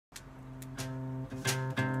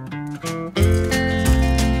Hello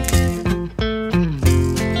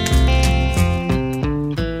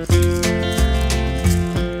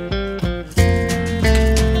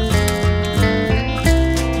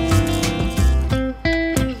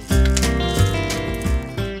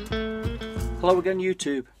again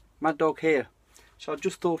YouTube, Mad Dog here. So I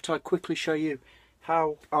just thought I'd quickly show you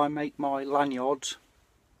how I make my lanyards,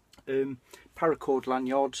 paracord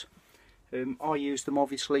lanyards. I use them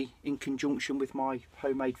obviously in conjunction with my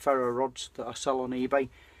homemade ferro rods that I sell on eBay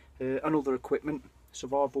and other equipment,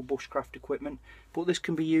 survival bushcraft equipment, but this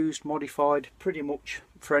can be used, modified pretty much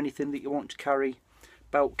for anything that you want to carry,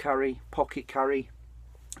 belt carry, pocket carry,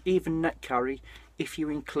 even neck carry, if you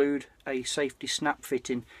include a safety snap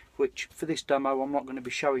fitting, which for this demo I'm not going to be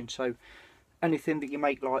showing. So anything that you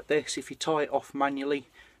make like this, if you tie it off manually,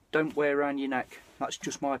 don't wear around your neck. That's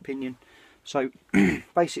just my opinion. So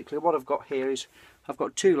basically what I've got here is I've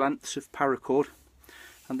got two lengths of paracord,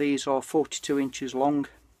 and these are 42 inches long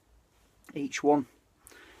each one.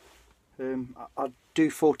 I do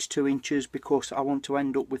 42 inches because I want to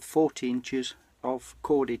end up with 40 inches of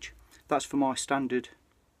cordage. That's for my standard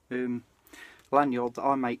lanyard that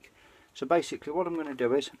I make. So basically what I'm going to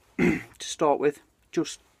do is to start with,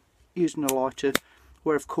 just using a lighter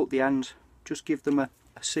where I've cut the ends, just give them a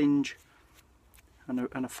singe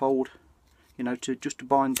and a fold, you know, just to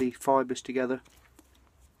bind the fibres together,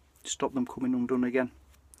 stop them coming undone again.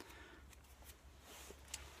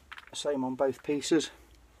 Same on both pieces.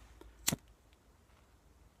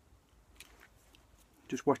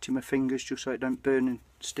 Just wetting my fingers just so it don't burn and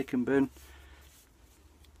stick and burn.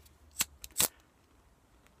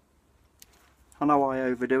 I know I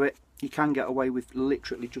overdo it. You can get away with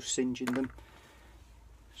literally just singeing them.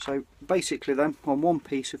 So basically then, on one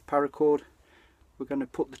piece of paracord, we're going to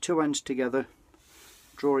put the two ends together,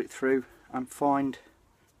 draw it through and find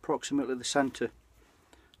approximately the centre,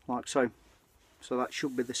 like so. So that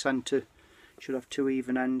should be the centre, should have two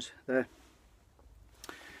even ends there.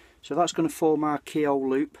 So that's going to form our keyhole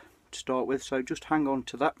loop to start with, so just hang on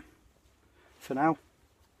to that for now.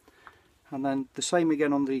 And then the same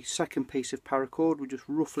again on the second piece of paracord, we're just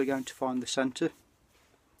roughly going to find the centre,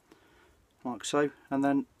 like so, and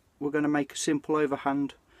then we're going to make a simple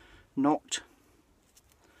overhand knot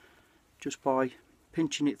just by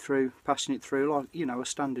pinching it through, passing it through, like, you know, a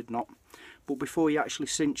standard knot. But before you actually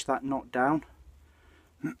cinch that knot down,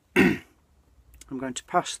 I'm going to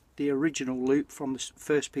pass the original loop from the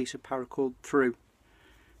first piece of paracord through,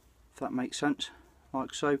 if that makes sense,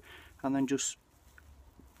 like so, and then just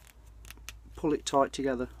pull it tight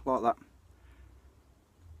together like that.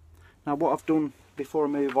 Now what I've done before I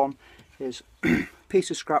move on is a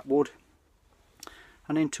piece of scrap wood,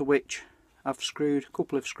 and into which I've screwed a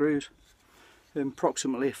couple of screws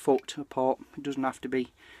approximately a foot apart. It doesn't have to be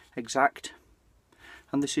exact,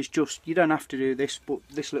 and this is just, you don't have to do this, but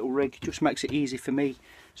this little rig just makes it easy for me.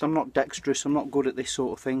 So I'm not dexterous, I'm not good at this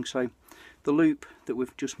sort of thing. So the loop that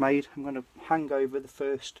we've just made, I'm going to hang over the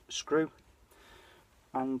first screw,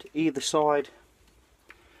 and either side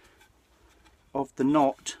of the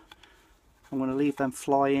knot I'm going to leave them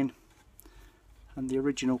fly in, and the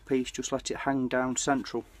original piece just let it hang down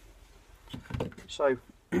central. So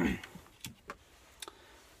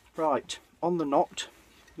right, on the knot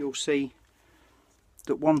you'll see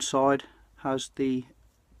that one side has the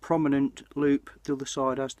prominent loop, the other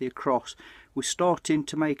side has the across. We're starting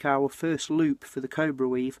to make our first loop for the cobra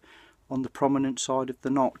weave on the prominent side of the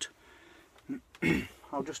knot.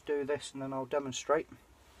 I'll just do this and then I'll demonstrate.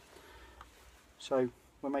 So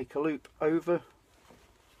we'll make a loop over,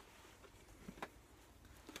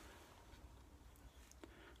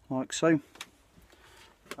 like so,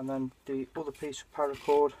 and then the other piece of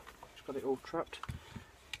paracord, just got it all trapped.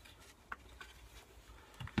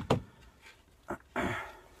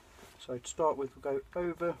 So to start with, we'll go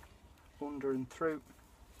over, under and through,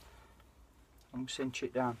 and cinch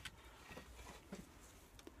it down.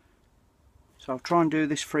 So I'll try and do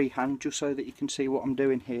this freehand just so that you can see what I'm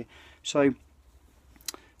doing here. So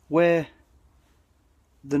where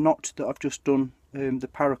the knot that I've just done, the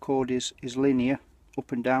paracord is linear,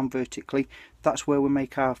 up and down vertically, that's where we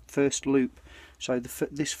make our first loop. So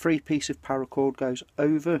this free piece of paracord goes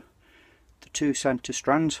over the two centre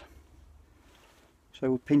strands. So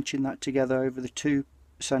we're pinching that together over the two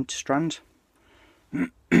centre strands.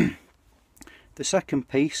 The second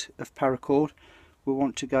piece of paracord, we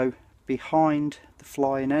want to go behind the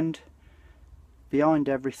flying end, behind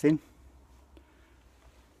everything,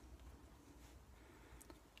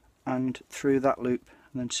 and through that loop,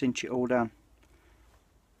 and then cinch it all down,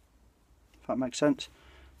 if that makes sense.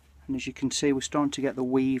 And as you can see, we're starting to get the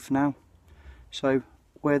weave now. So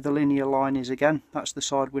where the linear line is again, that's the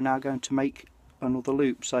side we're now going to make another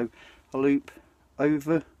loop. So a loop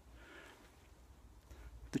over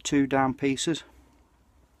the 2 down pieces.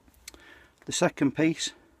 The second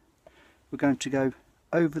piece we're going to go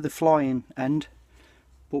over the flying end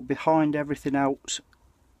but behind everything else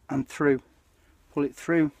and through. Pull it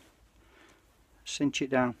through, cinch it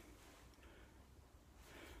down.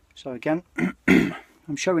 So again,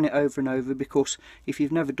 I'm showing it over and over because if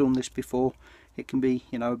you've never done this before, it can be,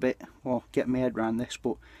 you know, a bit, well, get my head around this,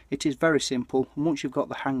 but it is very simple, and once you've got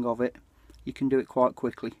the hang of it, you can do it quite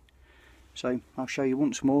quickly. So I'll show you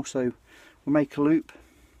once more. So we'll make a loop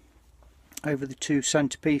over the 2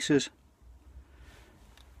 centre pieces,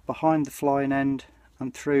 behind the flying end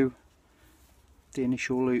and through the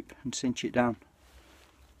initial loop, and cinch it down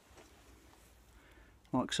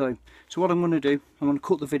like so. So what I'm going to do, I'm going to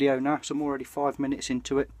cut the video now, so I'm already 5 minutes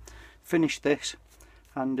into it. Finish this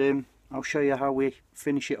and I'll show you how we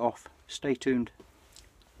finish it off. Stay tuned.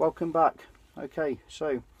 Welcome back. Okay,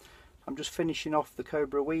 so I'm just finishing off the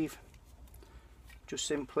cobra weave, just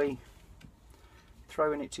simply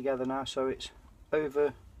throwing it together now, so it's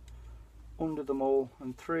over, under them all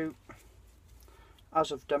and through,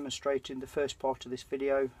 as I've demonstrated in the first part of this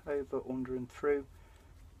video, over, under and through,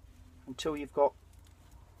 until you've got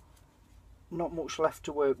not much left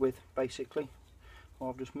to work with basically. Well,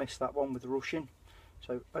 I've just missed that one with the rushing.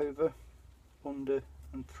 So over, under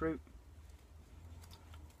and through,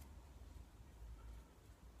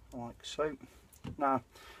 like so. Now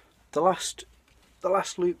the last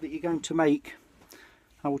loop that you're going to make,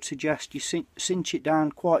 I would suggest you cinch it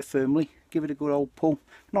down quite firmly, give it a good old pull,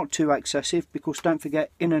 not too excessive, because don't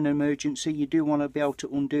forget, in an emergency you do want to be able to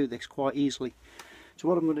undo this quite easily. So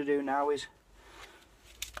what I'm going to do now is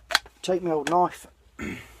take my old knife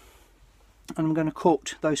and I'm going to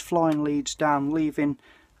cut those flying leads down, leaving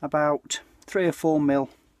about 3 or 4 mil,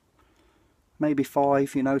 maybe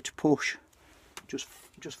 5, you know, to push, just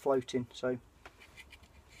floating. So let's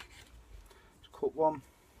cut 1,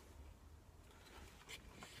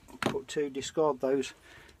 cut 2, discard those,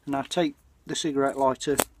 and now take the cigarette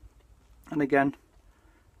lighter and again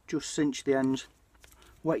just cinch the ends,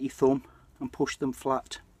 wet your thumb and push them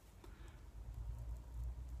flat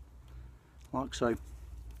like so,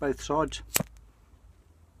 both sides.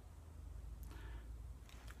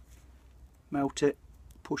 Melt it,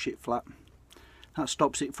 push it flat. That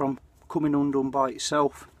stops it from coming undone by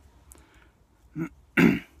itself.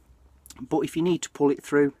 But if you need to pull it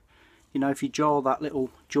through, you know, if you jar that little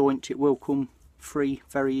joint, it will come free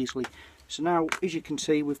very easily. So now, as you can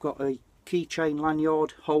see, we've got a keychain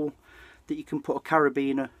lanyard hole that you can put a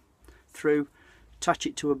carabiner through, attach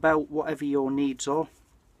it to a belt, whatever your needs are.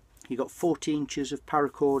 You've got 40 inches of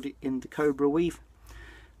paracord in the cobra weave,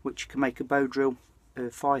 which you can make a bow drill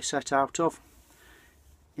fire set out of.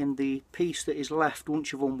 In the piece that is left,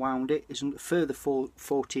 once you've unwound it, is a further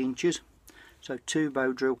 40 inches, so 2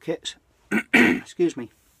 bow drill kits, excuse me,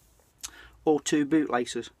 or 2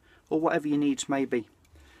 bootlaces, or whatever your needs may be.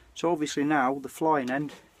 So obviously now the flying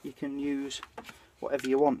end, you can use whatever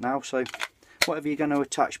you want now. So whatever you're going to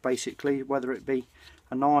attach, basically, whether it be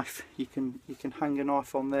a knife, you can hang a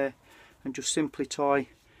knife on there and just simply tie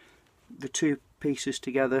the 2 pieces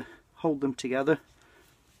together, hold them together,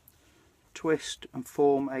 twist and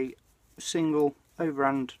form a single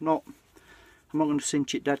overhand knot. I'm not going to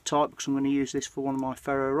cinch it dead tight because I'm going to use this for one of my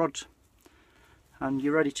ferro rods, and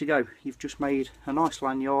you're ready to go. You've just made a nice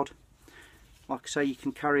lanyard. Like I say, you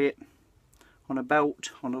can carry it on a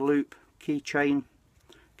belt, on a loop, keychain,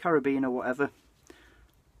 carabiner, whatever.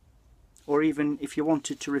 Or even if you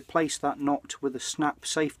wanted to replace that knot with a snap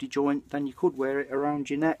safety joint, then you could wear it around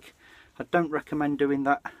your neck. I don't recommend doing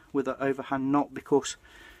that with an overhand knot, because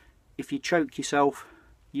if you choke yourself,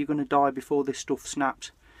 you're going to die before this stuff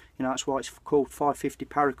snaps. You know, that's why it's called 550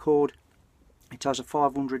 paracord. It has a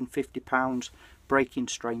 550 pounds breaking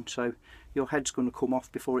strain, so your head's going to come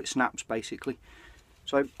off before it snaps basically.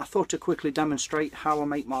 So I thought I'd quickly demonstrate how I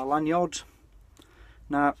make my lanyards.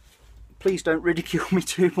 Now please don't ridicule me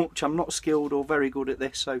too much, I'm not skilled or very good at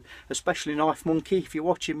this, so especially Knife Monkey, if you're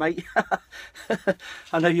watching, mate.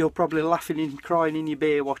 I know you're probably laughing and crying in your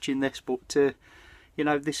beer watching this, but you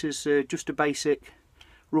know, this is just a basic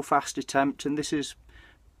rough-assed attempt, and this is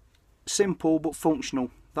simple but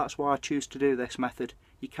functional. That's why I choose to do this method.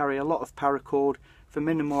 You carry a lot of paracord for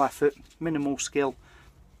minimal effort, minimal skill,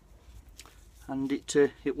 and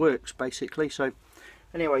it works basically. So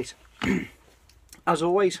anyways, as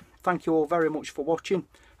always, thank you all very much for watching.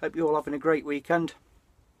 Hope you're all having a great weekend.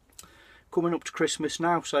 Coming up to Christmas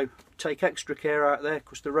now, so take extra care out there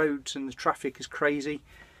because the roads and the traffic is crazy,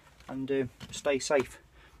 and stay safe.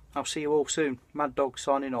 I'll see you all soon. Mad Dog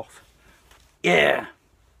signing off. Yeah.